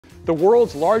The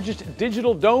world's largest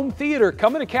digital dome theater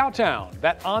coming to Cowtown.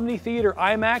 That Omni Theater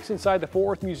IMAX inside the Fort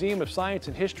Worth Museum of Science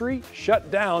and History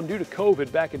shut down due to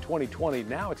COVID back in 2020.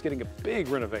 Now it's getting a big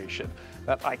renovation.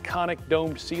 That iconic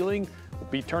domed ceiling will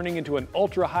be turning into an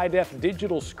ultra-high-def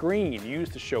digital screen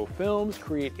used to show films,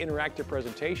 create interactive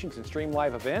presentations, and stream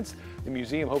live events. The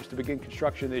museum hopes to begin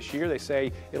construction this year. They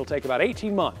say it'll take about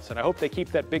 18 months, and I hope they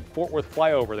keep that big Fort Worth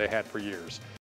flyover they had for years.